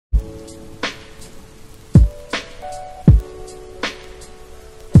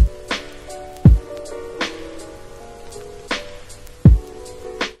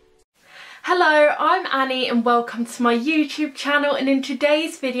Annie and welcome to my YouTube channel, and in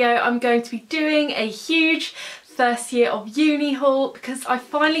today's video I'm going to be doing a huge first year of uni haul because I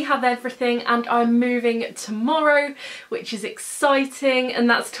finally have everything and I'm moving tomorrow, which is exciting, and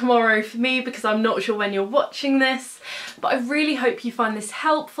that's tomorrow for me because I'm not sure when you're watching this. But I really hope you find this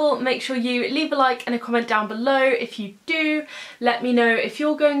helpful. Make sure you leave a like and a comment down below if you do. Let me know if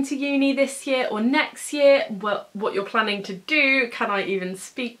you're going to uni this year or next year, what you're planning to do. Can I even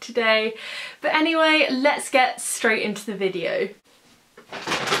speak today? But anyway, let's get straight into the video.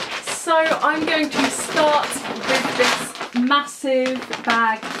 So I'm going to start with this massive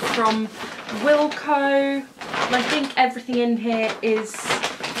bag from Wilko, and I think everything in here is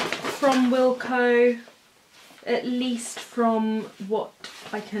from Wilko, at least from what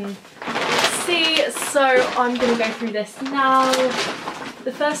I can see. So I'm going to go through this now.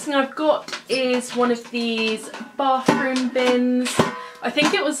 The first thing I've got is one of these bathroom bins. I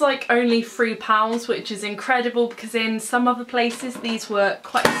think it was like only £3, which is incredible because in some other places these were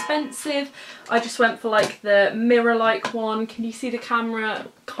quite expensive. I just went for like the mirror-like one. Can you see the camera?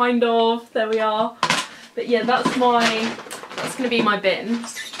 Kind of. There we are. But yeah, that's going to be my bin.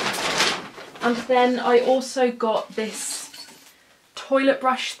 And then I also got this toilet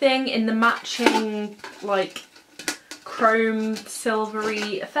brush thing in the matching like chrome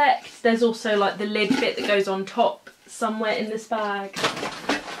silvery effect. There's also like the lid bit that goes on top somewhere in this bag.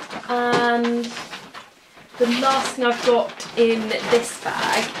 And the last thing I've got in this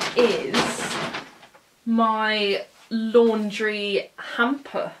bag is my laundry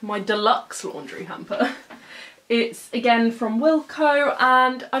hamper, my deluxe laundry hamper. It's again from Wilko,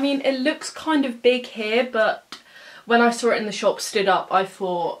 and I mean it looks kind of big here, but when I saw it in the shop stood up, I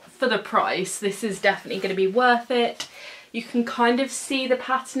thought for the price this is definitely going to be worth it. You can kind of see the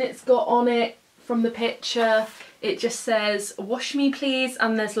pattern it's got on it from the picture. It just says "wash me please,"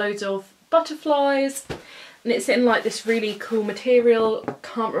 and there's loads of butterflies, and it's in like this really cool material.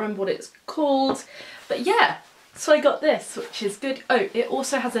 Can't remember what it's called, but yeah, so I got this, which is good. Oh, it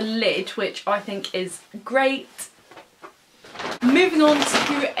also has a lid, which I think is great. Moving on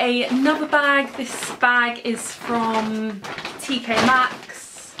to another bag. This bag is from TK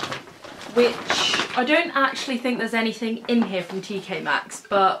Maxx, which I don't actually think there's anything in here from TK Maxx,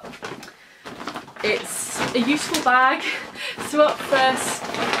 but it's a useful bag. So up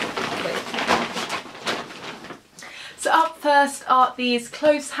first are these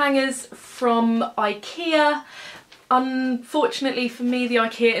clothes hangers from IKEA. Unfortunately for me, the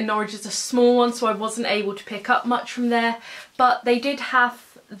IKEA in Norwich is a small one, so I wasn't able to pick up much from there. But they did have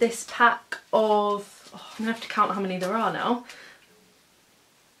this pack of, I'm gonna have to count how many there are now.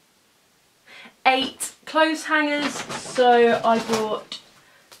 8 clothes hangers, so I bought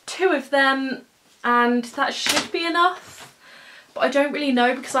 2 of them, and that should be enough. But I don't really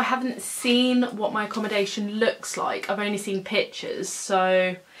know because I haven't seen what my accommodation looks like. I've only seen pictures,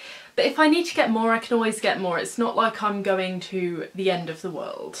 so... But if I need to get more, I can always get more. It's not like I'm going to the end of the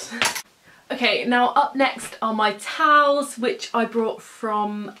world. Okay, now up next are my towels, which I brought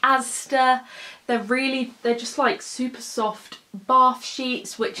from Asda. They're just like super soft bath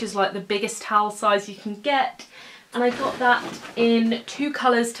sheets, which is like the biggest towel size you can get. And I got that in 2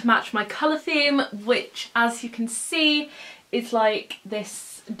 colours to match my colour theme, which, as you can see, is like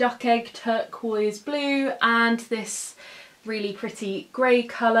this duck egg turquoise blue and this really pretty grey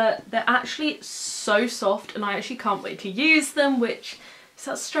colour. They're actually so soft and I actually can't wait to use them, which, is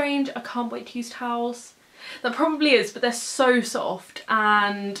that strange? I can't wait to use towels. That probably is, but they're so soft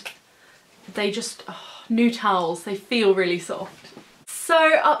and they just, new towels, they feel really soft.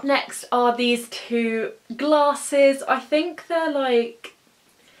 So up next are these 2 glasses. I think they're like,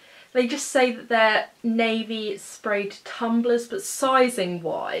 they just say that they're navy sprayed tumblers, but sizing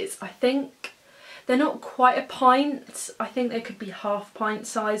wise, I think they're not quite a pint. I think they could be half pint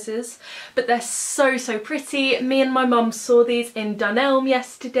sizes, but they're so pretty. Me and my mum saw these in Dunelm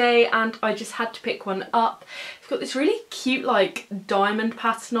yesterday and I just had to pick one up. It's got this really cute like diamond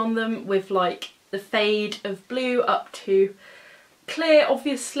pattern on them with like the fade of blue up to clear,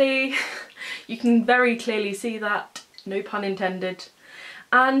 obviously. You can very clearly see that, no pun intended.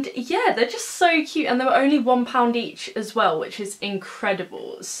 And yeah, they're just so cute, and they were only £1 each as well, which is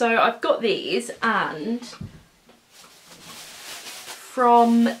incredible. So I've got these, and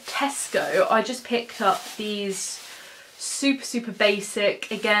from Tesco I just picked up these super basic,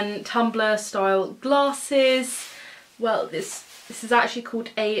 again, tumbler style glasses. Well, this is actually called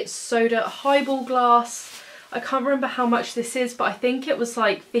a soda highball glass. I can't remember how much this is, but I think it was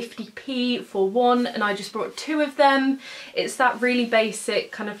like 50p for one, and I just brought 2 of them. It's that really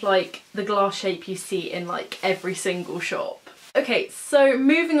basic kind of like the glass shape you see in like every single shop. Okay, so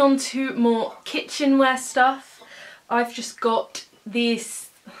moving on to more kitchenware stuff. I've just got these,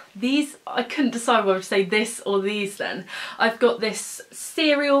 I couldn't decide whether to say this or these then. I've got this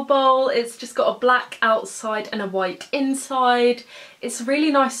cereal bowl. It's just got a black outside and a white inside. It's a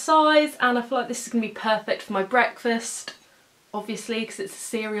really nice size and I feel like this is going to be perfect for my breakfast, obviously, because it's a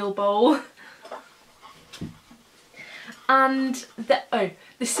cereal bowl. And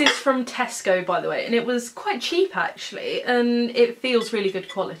this is from Tesco, by the way, and it was quite cheap actually, and it feels really good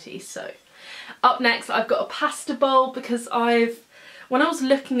quality. So up next I've got a pasta bowl, because when I was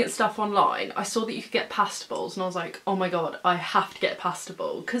looking at stuff online I saw that you could get pasta bowls and I was like, oh my god, I have to get a pasta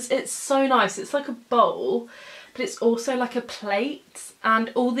bowl because it's so nice. It's like a bowl but it's also like a plate,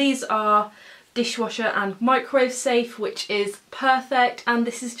 and all these are dishwasher and microwave safe, which is perfect. And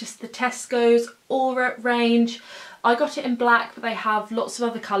this is just the Tesco's Aura range. I got it in black, but they have lots of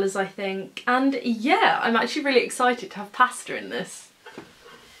other colours, I think. And yeah, I'm actually really excited to have pasta in this.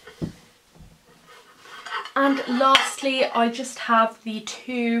 And lastly, I just have the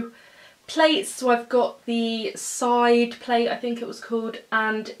two plates. So I've got the side plate, I think it was called,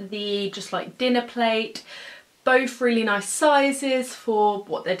 and the just like dinner plate. Both really nice sizes for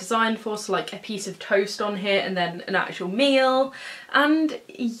what they're designed for, so like a piece of toast on here and then an actual meal. And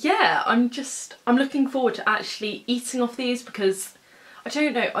yeah, I'm looking forward to actually eating off these, because I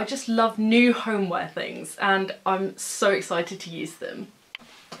don't know, I just love new homeware things and I'm so excited to use them.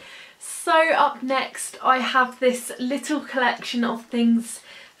 So up next I have this little collection of things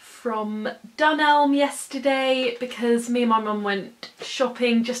from Dunelm yesterday, because me and my mum went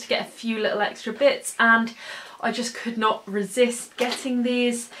shopping just to get a few little extra bits and I just could not resist getting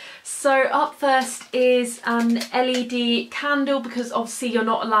these. So up first is an LED candle, because obviously you're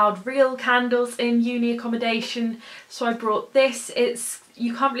not allowed real candles in uni accommodation. So I brought this.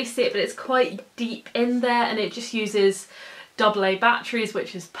 You can't really see it, but it's quite deep in there and it just uses AA batteries,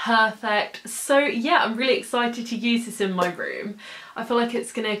 which is perfect. So yeah, I'm really excited to use this in my room. I feel like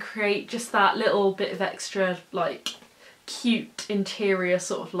it's going to create just that little bit of extra like cute interior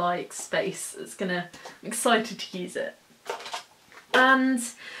sort of like space. I'm excited to use it. And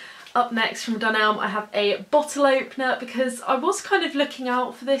up next from Dunelm I have a bottle opener, because I was kind of looking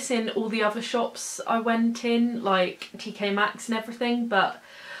out for this in all the other shops I went in, like TK Maxx and everything, but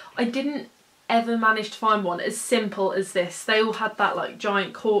I didn't ever managed to find one as simple as this. They all had that like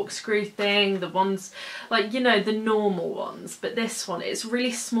giant corkscrew thing, the ones like, you know, the normal ones, but this one, it's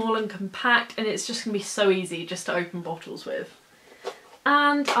really small and compact and it's just gonna be so easy just to open bottles with.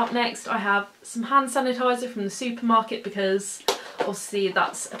 And up next I have some hand sanitizer from the supermarket, because obviously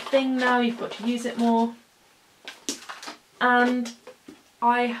that's a thing now, you've got to use it more. And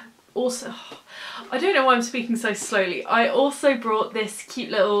I also, I don't know why I'm speaking so slowly. I also brought this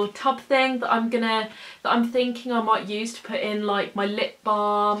cute little tub thing that I'm thinking I might use to put in like my lip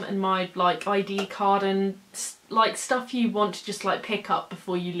balm and my like ID card and like stuff you want to just like pick up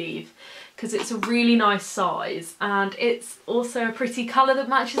before you leave, because it's a really nice size and it's also a pretty colour that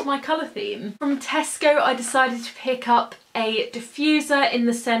matches my colour theme. From Tesco I decided to pick up a diffuser in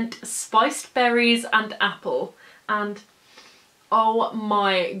the scent Spiced Berries and Apple, and oh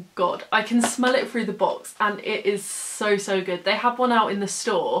my god, I can smell it through the box and it is so good. They have one out in the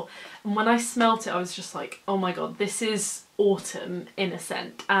store and when I smelt it I was just like, oh my god, this is autumn in a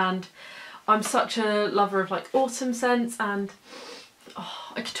scent, and I'm such a lover of like autumn scents, and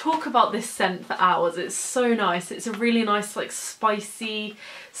oh, I could talk about this scent for hours. It's so nice. It's a really nice like spicy,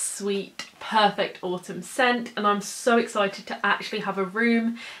 sweet, perfect autumn scent, and I'm so excited to actually have a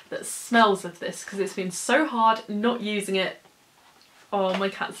room that smells of this, because it's been so hard not using it. Oh, my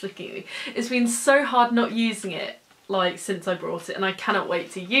cat's looking at me. It's been so hard not using it like since I brought it, and I cannot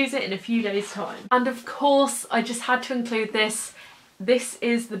wait to use it in a few days' time. And of course I just had to include this. This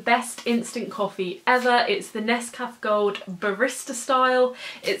is the best instant coffee ever. It's the Nescafe Gold barista style.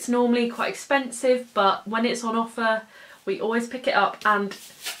 It's normally quite expensive, but when it's on offer we always pick it up, and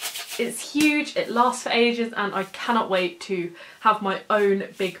it's huge, it lasts for ages, and I cannot wait to have my own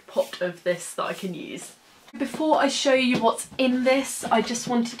big pot of this that I can use. Before I show you what's in this, I just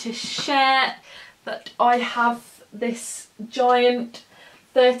wanted to share that I have this giant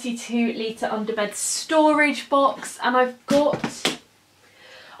 32 litre underbed storage box, and I've got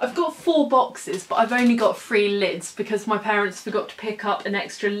 4 boxes, but I've only got 3 lids because my parents forgot to pick up an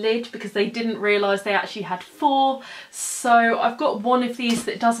extra lid because they didn't realise they actually had 4. So I've got one of these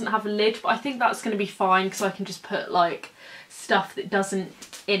that doesn't have a lid, but I think that's going to be fine because I can just put like stuff that doesn't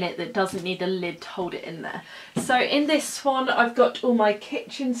need a lid to hold it in there. So in this one I've got all my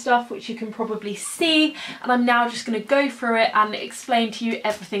kitchen stuff, which you can probably see, and I'm now just going to go through it and explain to you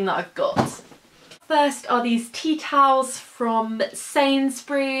everything that I've got. first are these tea towels from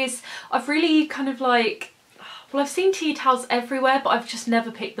Sainsbury's. I've really kind of like, well, I've seen tea towels everywhere, but I've just never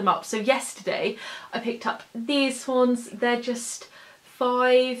picked them up. So yesterday I picked up these ones. They're just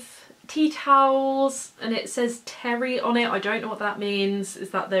 5 tea towels and it says Terry on it. I don't know what that means.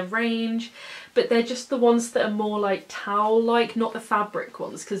 Is that their range? But they're just the ones that are more like towel-like, not the fabric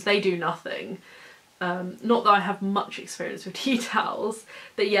ones, because they do nothing. Not that I have much experience with tea towels,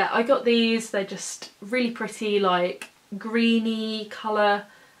 but yeah, I got these. They're just really pretty, like greeny colour,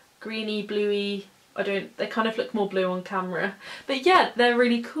 greeny, bluey. They kind of look more blue on camera. But yeah, they're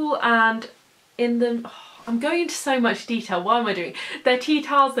really cool, and in them, I'm going into so much detail. Why am I doing? They're tea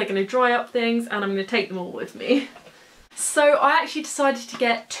towels, they're going to dry up things, and I'm going to take them all with me. So I actually decided to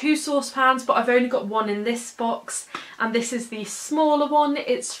get 2 saucepans, but I've only got one in this box, and this is the smaller one.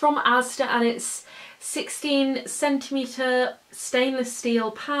 It's from Asda and it's 16cm stainless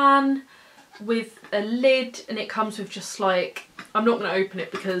steel pan with a lid, and it comes with just like, I'm not going to open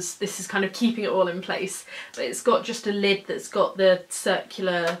it because this is kind of keeping it all in place, but it's got just a lid that's got the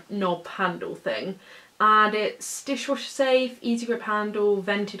circular knob handle thing. And it's dishwasher safe, easy grip handle,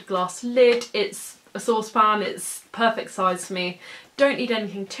 vented glass lid. It's a saucepan, it's perfect size for me. Don't need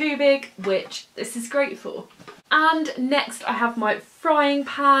anything too big, which this is great for. And next I have my frying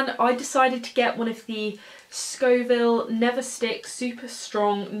pan. I decided to get one of the Scoville Never Stick Super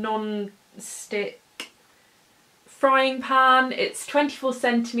Strong Non-Stick frying pan. It's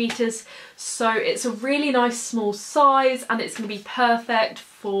 24cm, so it's a really nice small size, and it's going to be perfect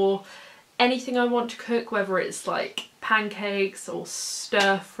for anything I want to cook, whether it's like pancakes or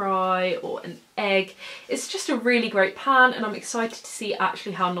stir fry or an egg. It's just a really great pan, and I'm excited to see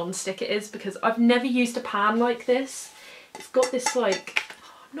actually how non-stick it is, because I've never used a pan like this. It's got this like,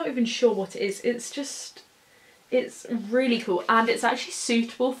 I'm not even sure what it is. It's really cool, and it's actually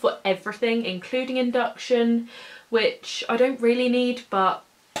suitable for everything, including induction, which I don't really need, but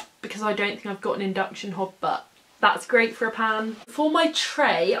because I don't think I've got an induction hob, but that's great for a pan. For my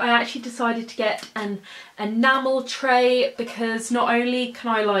tray, I actually decided to get an enamel tray, because not only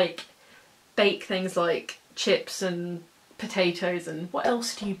can I like bake things like chips and potatoes, and what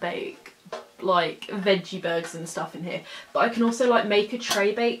else do you bake? Like veggie burgers and stuff in here, but I can also like make a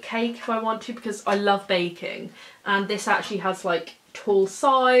tray bake cake if I want to, because I love baking, and this actually has like tall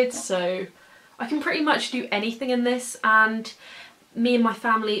sides, so I can pretty much do anything in this. And me and my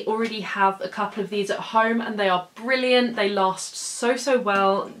family already have a couple of these at home, and they are brilliant. They last so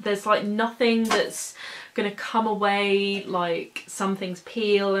well. There's like nothing that's gonna come away, like some things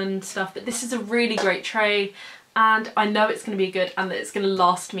peel and stuff, but this is a really great tray, and I know it's going to be good and that it's going to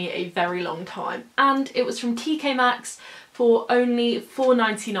last me a very long time. And it was from TK Maxx for only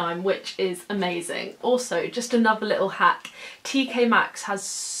 £4.99, which is amazing. Also, just another little hack, TK Maxx has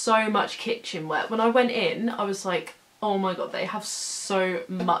so much kitchenware. When I went in, I was like, oh my god, they have so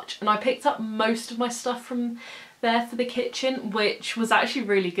much, and I picked up most of my stuff from there for the kitchen, which was actually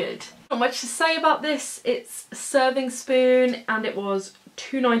really good. Not much to say about this. It's a serving spoon, and it was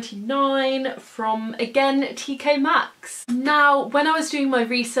 £2.99 from, again, TK Maxx. Now, when I was doing my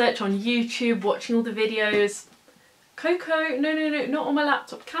research on YouTube, watching all the videos, Coco, no, not on my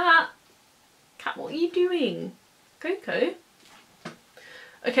laptop. Cat, what are you doing? Coco?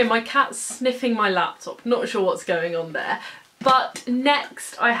 Okay, my cat's sniffing my laptop. Not sure what's going on there. But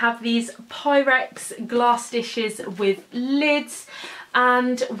next I have these Pyrex glass dishes with lids,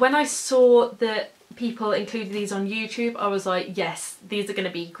 and when I saw that people included these on YouTube, I was like, yes, these are going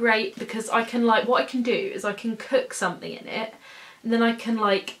to be great, because I can like, what I can do is I can cook something in it, and then I can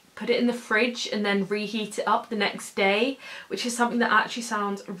like put it in the fridge and then reheat it up the next day, which is something that actually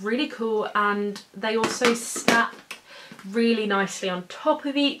sounds really cool. And they also stack really nicely on top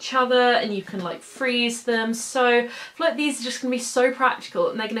of each other, and you can like freeze them. So I feel like these are just going to be so practical,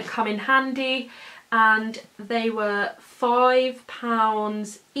 and they're going to come in handy. And they were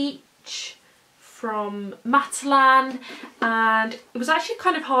 £5 each from Matalan, and it was actually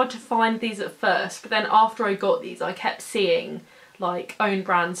kind of hard to find these at first, but then after I got these I kept seeing like own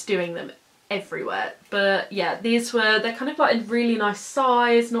brands doing them everywhere. But yeah, they're kind of like a really nice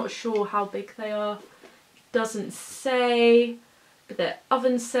size. Not sure how big they are, doesn't say, but they're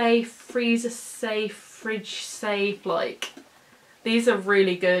oven safe, freezer safe, fridge safe. Like, these are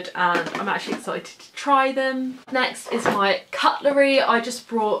really good, and I'm actually excited to try them. Next is my cutlery. I just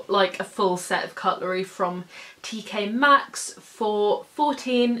brought like a full set of cutlery from TK Maxx for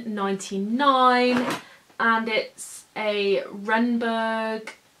 £14.99, and it's a Renberg,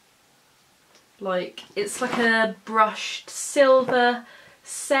 like it's like a brushed silver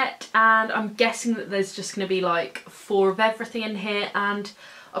set, and I'm guessing that there's just going to be like 4 of everything in here. And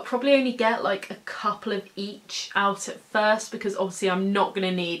I'll probably only get like a couple of each out at first, because obviously I'm not going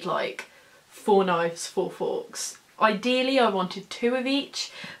to need like 4 knives, 4 forks. Ideally I wanted 2 of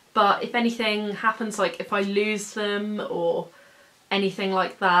each, but if anything happens, like if I lose them or anything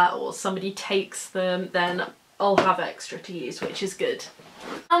like that, or somebody takes them, then I'll have extra to use, which is good.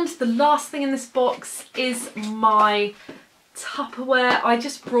 And the last thing in this box is my Tupperware. I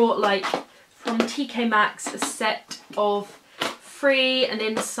just brought like from TK Maxx a set of 3, and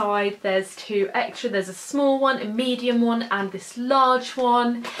inside there's 2 extra. There's a small one, a medium one, and this large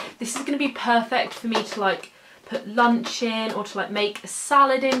one. This is going to be perfect for me to like put lunch in, or to like make a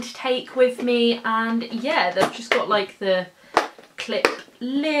salad in to take with me. And yeah, they've just got like the clip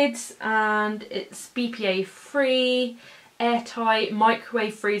lids, and it's BPA free, airtight,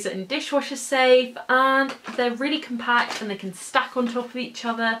 microwave, freezer and dishwasher safe, and they're really compact and they can stack on top of each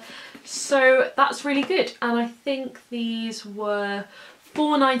other, so that's really good. And I think these were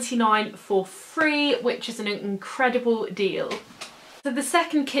 $4.99 for 3, which is an incredible deal. So the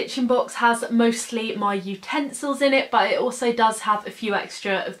second kitchen box has mostly my utensils in it, but it also does have a few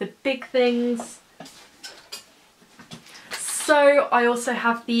extra of the big things. So I also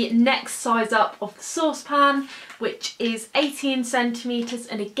have the next size up of the saucepan, which is 18 centimetres,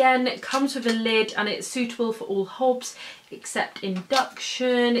 and again it comes with a lid and it's suitable for all hobs except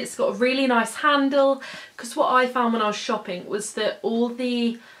induction. It's got a really nice handle, because what I found when I was shopping was that all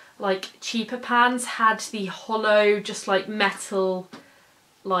the like cheaper pans had the hollow, just like metal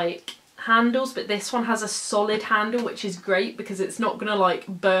like handles, but this one has a solid handle, which is great because it's not gonna like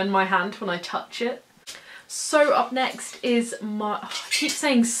burn my hand when I touch it. So up next is my, I keep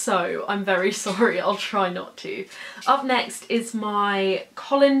saying so, I'm very sorry, I'll try not to. Up next is my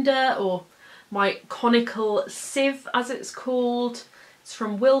colander, or my conical sieve as it's called. It's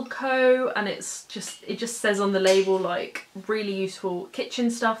from Wilko, and it just says on the label like really useful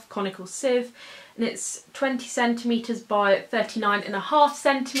kitchen stuff, conical sieve. And it's 20 centimetres by 39.5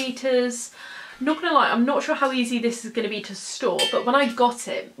 centimetres. Not gonna lie, I'm not sure how easy this is gonna be to store, but when I got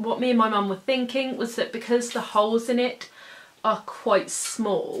it, what me and my mum were thinking was that because the holes in it are quite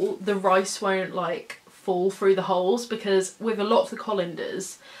small, the rice won't like fall through the holes, because with a lot of the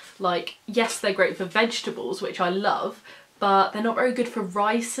colanders, like yes, they're great for vegetables, which I love, but they're not very good for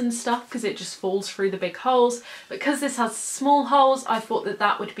rice and stuff because it just falls through the big holes. But because this has small holes, I thought that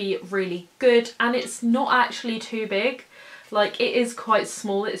that would be really good, and it's not actually too big. Like, it is quite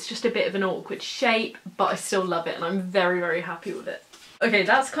small, it's just a bit of an awkward shape, but I still love it and I'm very, very happy with it. Okay,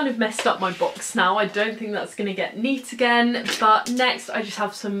 that's kind of messed up my box now. I don't think that's going to get neat again, but next I just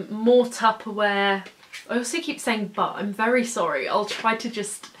have some more Tupperware. I also keep saying but, I'm very sorry. I'll try to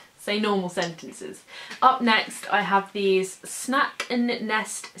just say normal sentences. Up next I have these Snack and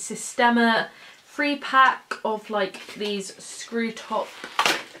Nest Systema 3-pack of like these screw top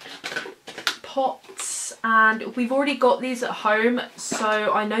pots, and we've already got these at home,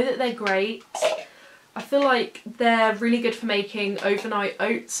 so I know that they're great. I feel like they're really good for making overnight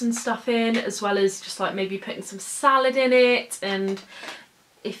oats and stuff in, as well as just like maybe putting some salad in it, and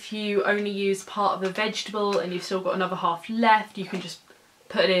if you only use part of a vegetable and you've still got another half left, you can just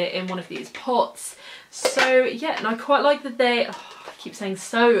put it in one of these pots. So yeah, and I quite like that they, I keep saying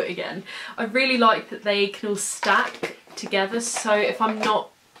so again, I really like that they can all stack together, so if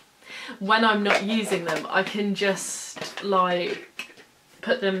when I'm not using them, I can just like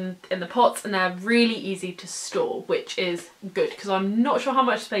put them in the pots, and they're really easy to store, which is good because I'm not sure how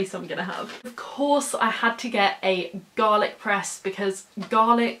much space I'm gonna have. Of course I had to get a garlic press, because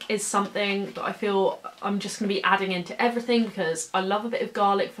garlic is something that I feel I'm just gonna be adding into everything, because I love a bit of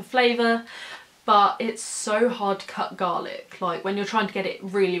garlic for flavour, but it's so hard to cut garlic, like when you're trying to get it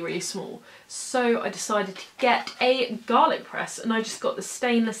really, really small. So I decided to get a garlic press, and I just got the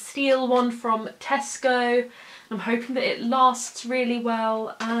stainless steel one from Tesco. I'm hoping that it lasts really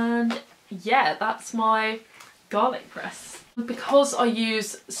well, and yeah, that's my garlic press. Because I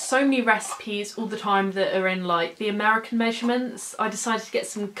use so many recipes all the time that are in like the American measurements, I decided to get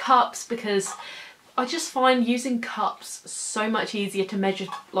some cups, because I just find using cups so much easier to measure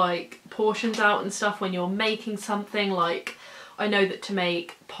like portions out and stuff when you're making something. Like, I know that to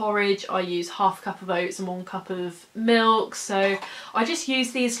make porridge I use half a cup of oats and 1 cup of milk, so I just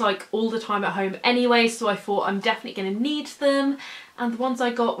use these like all the time at home anyway, so I thought I'm definitely going to need them. And the ones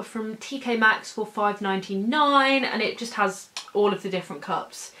I got were from TK Maxx for $5.99, and it just has all of the different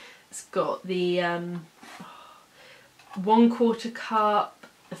cups. It's got the 1/4 cup,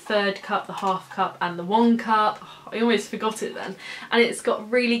 the 1/3 cup, the 1/2 cup and the 1 cup. Oh, I almost forgot it then. And it's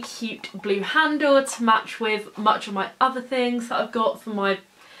got really cute blue handle to match with much of my other things that I've got for my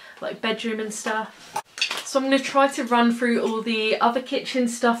like bedroom and stuff. So I'm going to try to run through all the other kitchen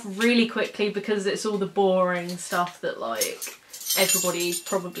stuff really quickly because it's all the boring stuff that like everybody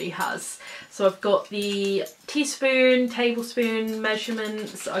probably has. So I've got the teaspoon, tablespoon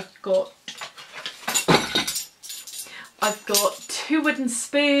measurements, I've got 2 wooden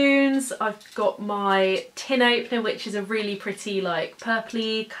spoons, I've got my tin opener, which is a really pretty like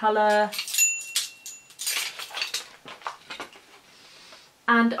purpley colour,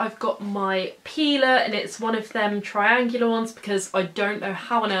 and I've got my peeler, and it's one of them triangular ones because I don't know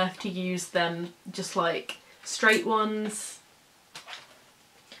how on earth to use them just like straight ones.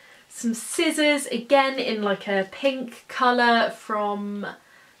 Some scissors, again in like a pink colour from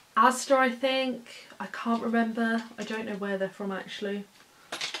Asda, I think. I can't remember. I don't know where they're from actually.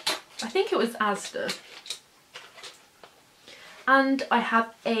 I think it was Asda. And I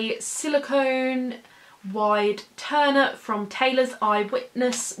have a silicone wide turner from Taylor's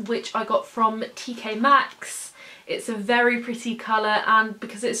Eyewitness, which I got from TK Maxx. It's a very pretty colour, and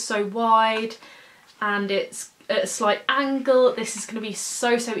because it's so wide and it's at a slight angle, this is going to be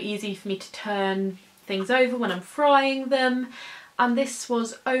so easy for me to turn things over when I'm frying them. And this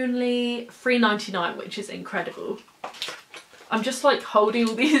was only $3.99, which is incredible. I'm just like holding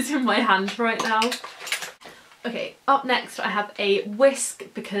all these in my hand right now. Okay, up next I have a whisk,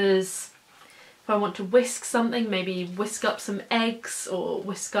 because if I want to whisk something, maybe whisk up some eggs or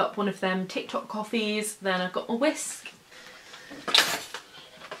whisk up one of them TikTok coffees, then I've got my whisk.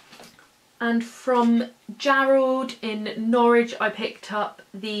 And from Gerald in Norwich I picked up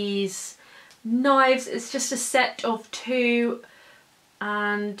these knives. It's just a set of 2,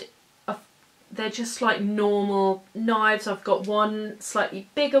 and they're just like normal knives. I've got one slightly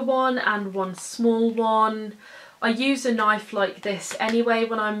bigger one and one small one. I use a knife like this anyway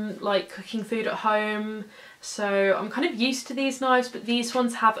when I'm like cooking food at home, so I'm kind of used to these knives, but these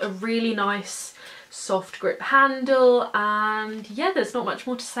ones have a really nice soft grip handle, and yeah, there's not much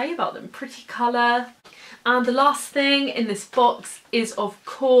more to say about them. Pretty colour. And the last thing in this box is of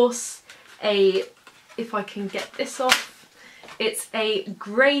course if I can get this off, it's a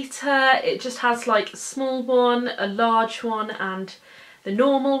grater. It just has like a small one, a large one and the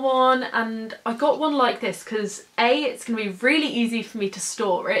normal one, and I got one like this because A, it's going to be really easy for me to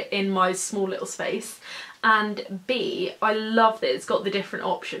store it in my small little space, and B, I love that it's got the different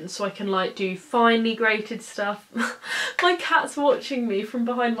options, so I can like do finely grated stuff. My cat's watching me from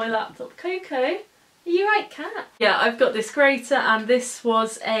behind my laptop. Coco, are you right, cat? Yeah, I've got this grater, and this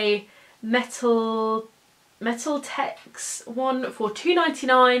was a Metal Tex one for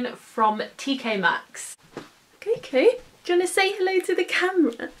 $2.99 from TK Maxx. Coco, do you want to say hello to the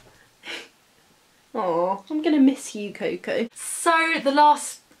camera? Oh, I'm gonna miss you, Coco. So the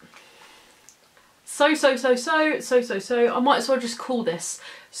last I might as well just call this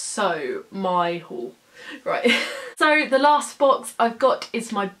my haul. Right. So the last box I've got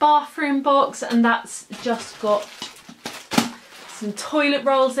is my bathroom box, and that's just got some toilet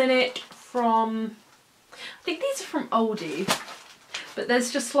rolls in it from, I think these are from Aldi, but there's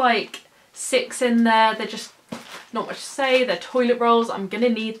just like 6 in there. They're just not much to say, they're toilet rolls, I'm gonna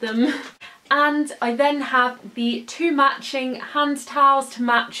need them. And I then have the 2 matching hand towels to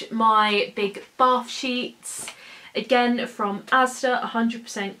match my big bath sheets, again from Asda,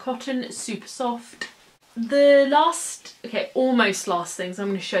 100% cotton, super soft. The last, almost last things I'm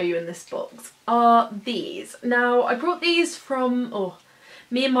going to show you in this box are these. Now I brought these from,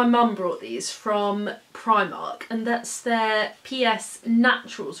 me and my mum brought these from Primark, and that's their PS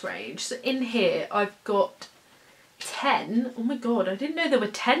Naturals range. So in here I've got 10, oh my god, I didn't know there were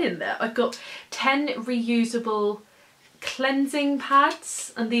 10 in there. I've got 10 reusable cleansing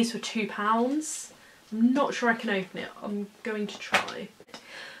pads, and these were £2. I'm not sure I can open it. I'm going to try.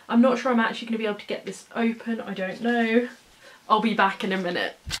 I'm not sure I'm actually going to be able to get this open. I don't know. I'll be back in a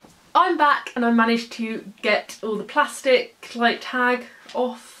minute. I'm back, and I managed to get all the plastic like tag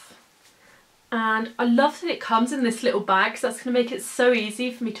off. And I love that it comes in this little bag, because that's going to make it so easy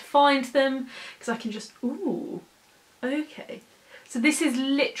for me to find them, because I can just, ooh. Okay, so this is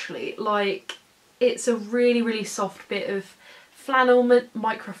literally like, it's a really soft bit of flannel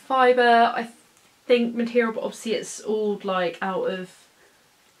microfiber, I think, material, but obviously it's all like out of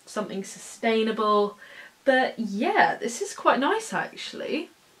something sustainable. But yeah, this is quite nice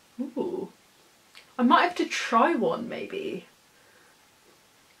actually. Ooh, I might have to try one maybe.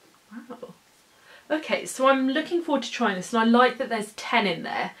 Wow. Okay, so I'm looking forward to trying this, and I like that there's 10 in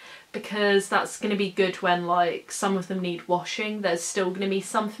there, because that's going to be good when like some of them need washing. There's still going to be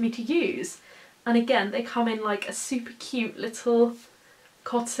some for me to use. And again, they come in like a super cute little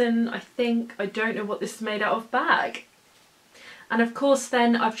cotton, I think, I don't know what this is made out of, bag. And of course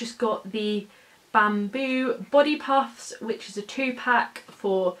then I've just got the bamboo body puffs, which is a 2-pack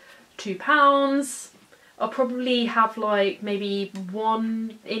for £2. I'll probably have like maybe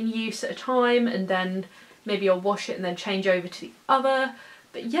one in use at a time, and then maybe I'll wash it and then change over to the other.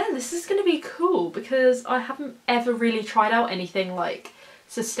 But yeah, this is going to be cool because I haven't ever really tried out anything like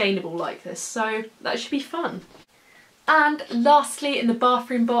sustainable like this, so that should be fun. And lastly, in the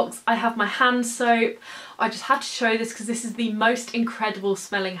bathroom box, I have my hand soap. I just had to show this because this is the most incredible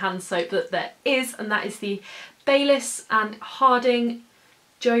smelling hand soap that there is, and that is the Bayliss and Harding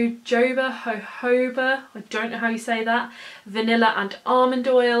jojoba, I don't know how you say that, vanilla and almond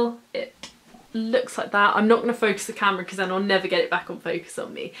oil. It looks like that. I'm not going to focus the camera because then I'll never get it back on focus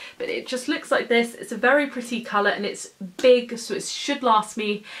on me, but it just looks like this. It's a very pretty colour and it's big, so it should last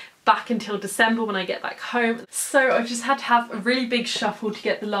me back until December when I get back home. So I've just had to have a really big shuffle to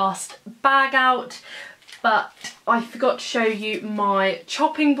get the last bag out, but I forgot to show you my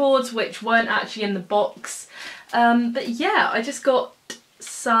chopping boards, which weren't actually in the box. But yeah, I just got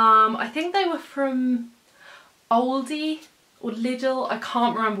some, I think they were from Aldi or Lidl, I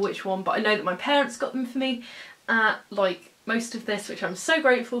can't remember which one, but I know that my parents got them for me, like most of this, which I'm so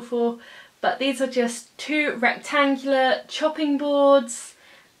grateful for. But these are just 2 rectangular chopping boards,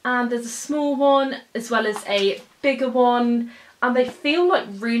 and there's a small one as well as a bigger one, and they feel like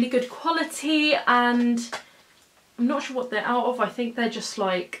really good quality, and I'm not sure what they're out of. I think they're just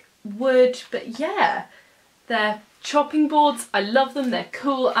like wood, but yeah, they're chopping boards. I love them, they're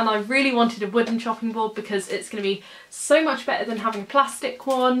cool, and I really wanted a wooden chopping board because it's going to be so much better than having a plastic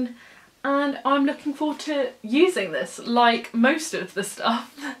one, and I'm looking forward to using this like most of the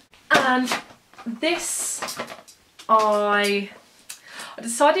stuff. And this, I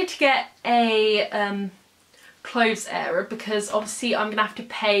decided to get a clothes airer because obviously I'm going to have to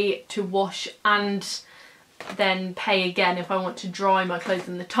pay to wash and then pay again if I want to dry my clothes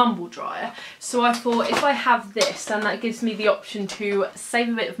in the tumble dryer. So I thought if I have this, then that gives me the option to save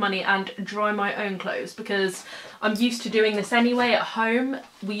a bit of money and dry my own clothes, because I'm used to doing this anyway at home.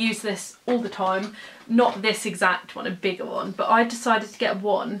 We use this all the time, not this exact one, a bigger one, but I decided to get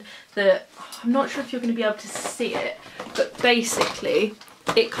one that, I'm not sure if you're going to be able to see it, but basically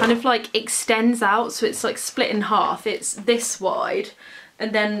it kind of like extends out, so it's like split in half. It's this wide,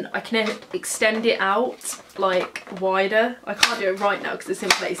 and then I can extend it out like wider. I can't do it right now because it's in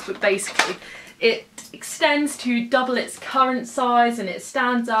place, but basically it extends to double its current size and it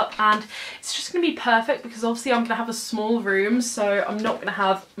stands up, and it's just going to be perfect because obviously I'm going to have a small room, so I'm not going to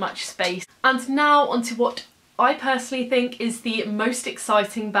have much space. And now onto what I personally think is the most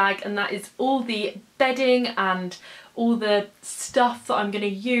exciting bag, and that is all the bedding and all the stuff that I'm going to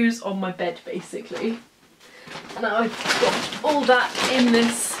use on my bed basically. And I've got all that in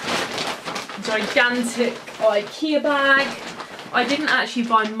this gigantic IKEA bag. I didn't actually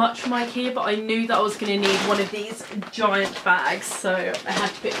buy much from IKEA, but I knew that I was going to need one of these giant bags, so I had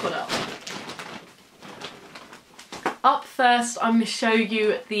to pick one up. Up first, I'm going to show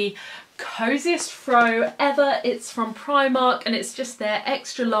you the coziest fro ever. It's from Primark, and it's just their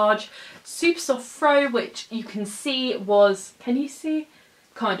extra large super soft fro, which you can see was, can you see?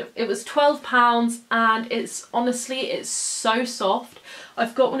 Kind of. It was £12, and it's honestly, it's so soft.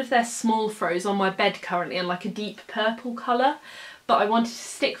 I've got one of their small fros on my bed currently in like a deep purple colour, but I wanted to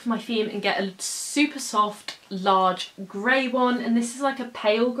stick with my theme and get a super soft large grey one, and this is like a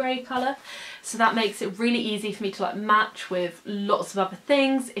pale grey colour, so that makes it really easy for me to like match with lots of other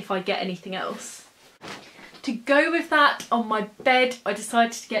things if I get anything else. To go with that on my bed, I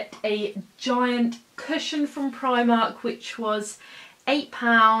decided to get a giant cushion from Primark, which was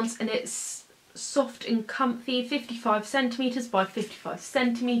 £8, and it's soft and comfy, 55 centimetres by 55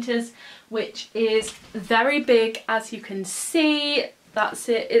 centimetres, which is very big, as you can see. That's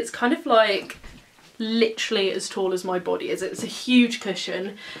it. It's kind of like literally as tall as my body is. It's a huge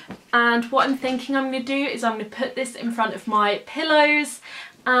cushion, and what I'm thinking I'm going to do is I'm going to put this in front of my pillows,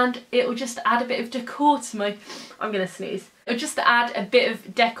 and it will just add a bit of decor to my, I'm going to sneeze. It'll just add a bit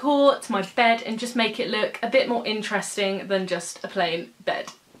of decor to my bed and just make it look a bit more interesting than just a plain bed.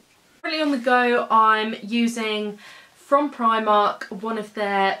 Currently on the go, I'm using from Primark one of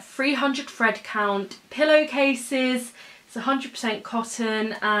their 300 thread count pillowcases. It's 100%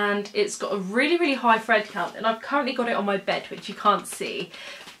 cotton, and it's got a really high thread count, and I've currently got it on my bed, which you can't see.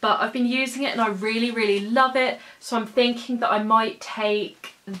 But I've been using it and I really love it, so I'm thinking that I might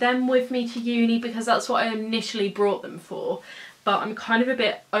take them with me to uni because that's what I initially brought them for. But I'm kind of a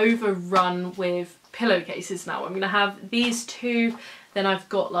bit overrun with pillowcases now. I'm going to have these 2, then I've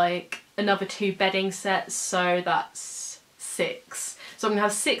got like another 2 bedding sets, so that's 6. So I'm going to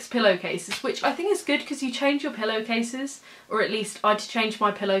have 6 pillowcases, which I think is good because you change your pillowcases, or at least I'd change my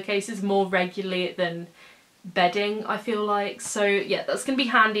pillowcases more regularly than bedding, I feel like. So yeah, that's going to be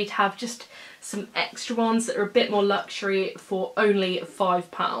handy to have just some extra ones that are a bit more luxury for only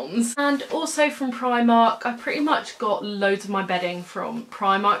 £5. And also from Primark, I pretty much got loads of my bedding from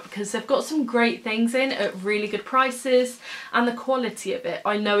Primark because they've got some great things in at really good prices, and the quality of it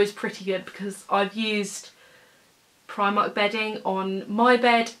I know is pretty good because I've used Primark bedding on my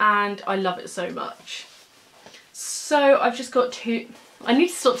bed and I love it so much. So I've just got two, I need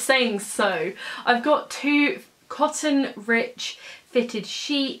to stop saying so. I've got 2 cotton rich fitted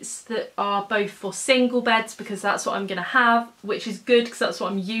sheets that are both for single beds because that's what I'm going to have, which is good because that's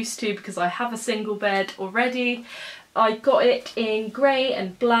what I'm used to because I have a single bed already. I got it in grey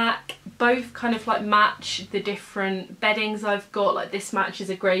and black, both kind of like match the different beddings I've got. Like this matches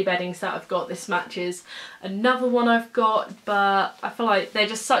a grey bedding set I've got, this matches another one I've got, but I feel like they're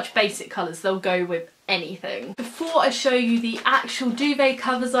just such basic colours, they'll go with anything. Before I show you the actual duvet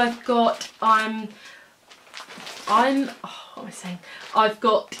covers I've got, what am I saying? I've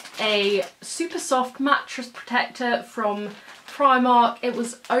got a super soft mattress protector from Primark. It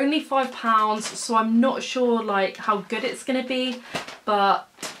was only £5, so I'm not sure like how good it's going to be, but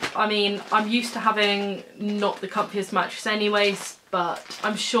I mean, I'm used to having not the comfiest mattress anyways, but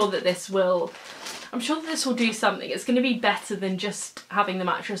I'm sure that this will do something. It's going to be better than just having the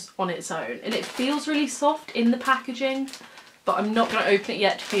mattress on its own, and it feels really soft in the packaging. But I'm not going to open it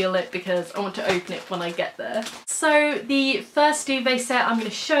yet to feel it because I want to open it when I get there. So the first duvet set I'm going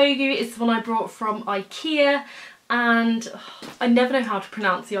to show you is the one I brought from IKEA, and I never know how to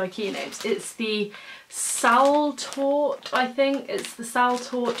pronounce the IKEA names. It's the Saltort, I think. It's the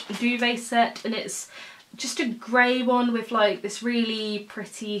Saltort duvet set, and it's just a grey one with like this really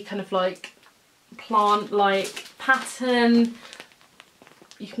pretty kind of like plant-like pattern.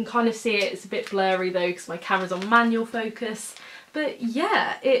 You can kind of see it, it's a bit blurry though because my camera's on manual focus. But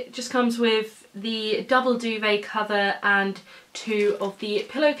yeah, it just comes with the double duvet cover and 2 of the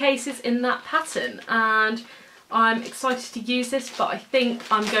pillowcases in that pattern. And I'm excited to use this, but I think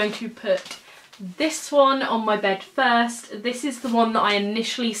I'm going to put this one on my bed first. This is the one that I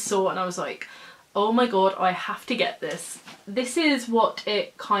initially saw and I was like, oh my god, I have to get this. This is what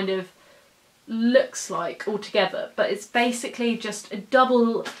it kind of looks like altogether, but it's basically just a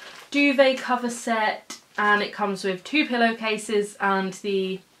double duvet cover set, and it comes with 2 pillowcases and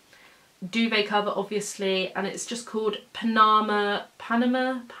the duvet cover obviously, and it's just called Panama, I don't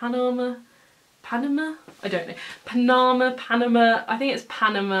know, Panama, I think it's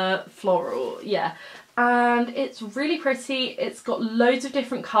Panama Floral, yeah. And it's really pretty, it's got loads of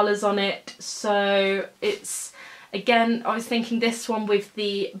different colours on it, so it's, again, I was thinking this one with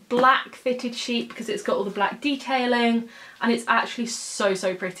the black fitted sheet because it's got all the black detailing, and it's actually so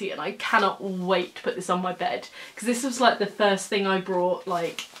pretty, and I cannot wait to put this on my bed because this was like the first thing I brought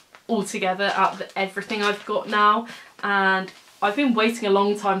like all together out of everything I've got now, and I've been waiting a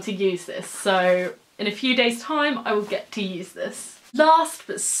long time to use this, so in a few days time I will get to use this. Last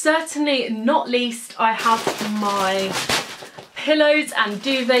but certainly not least, I have my pillows and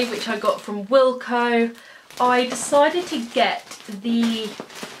duvet which I got from Wilko. I decided to get the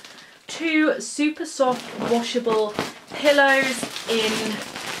 2 super soft washable pillows in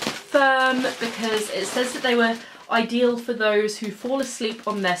Firm because it says that they were ideal for those who fall asleep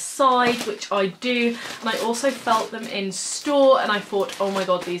on their side, which I do, and I also felt them in store and I thought, oh my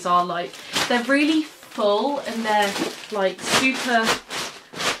god, these are like, they're really full and they're like super,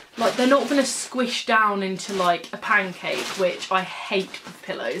 like they're not going to squish down into like a pancake, which I hate with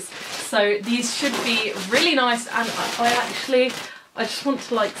pillows. So these should be really nice, and I just want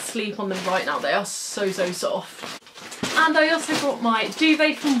to like sleep on them right now. They are so soft. And I also brought my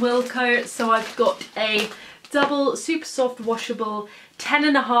duvet from Wilko, so I've got a double super soft washable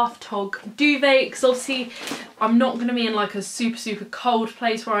 10.5 tog duvet because obviously I'm not going to be in like a super cold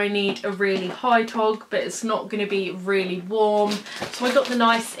place where I need a really high tog, but it's not going to be really warm, so I got the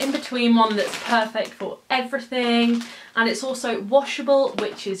nice in between one that's perfect for everything, and it's also washable,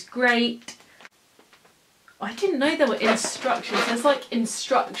 which is great. I didn't know there were instructions. There's like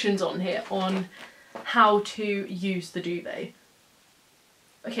instructions on here on how to use the duvet.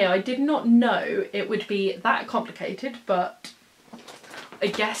 Okay, I did not know it would be that complicated, but I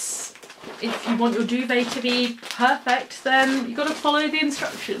guess if you want your duvet to be perfect, then you've got to follow the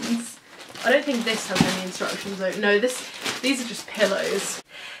instructions. I don't think this has any instructions though. No, these are just pillows.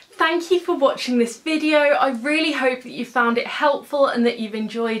 thank you for watching this video. I really hope that you found it helpful and that you've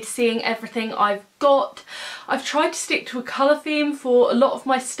enjoyed seeing everything I've got. I've tried to stick to a colour theme for a lot of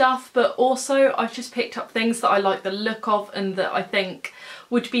my stuff, but also I've just picked up things that I like the look of and that I think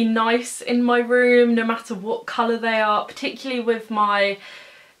would be nice in my room no matter what colour they are, particularly with my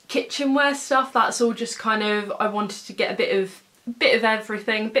kitchenware stuff. That's all just kind of, I wanted to get a bit of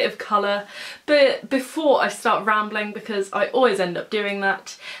everything, a bit of colour. But before I start rambling, because I always end up doing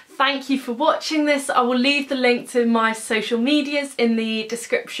that, thank you for watching this. I will leave the link to my social medias in the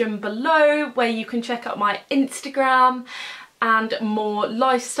description below, where you can check out my Instagram and more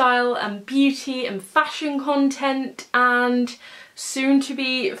lifestyle and beauty and fashion content, and soon to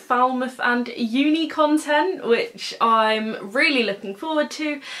be Falmouth and uni content, which I'm really looking forward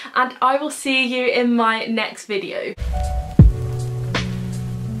to, and I will see you in my next video.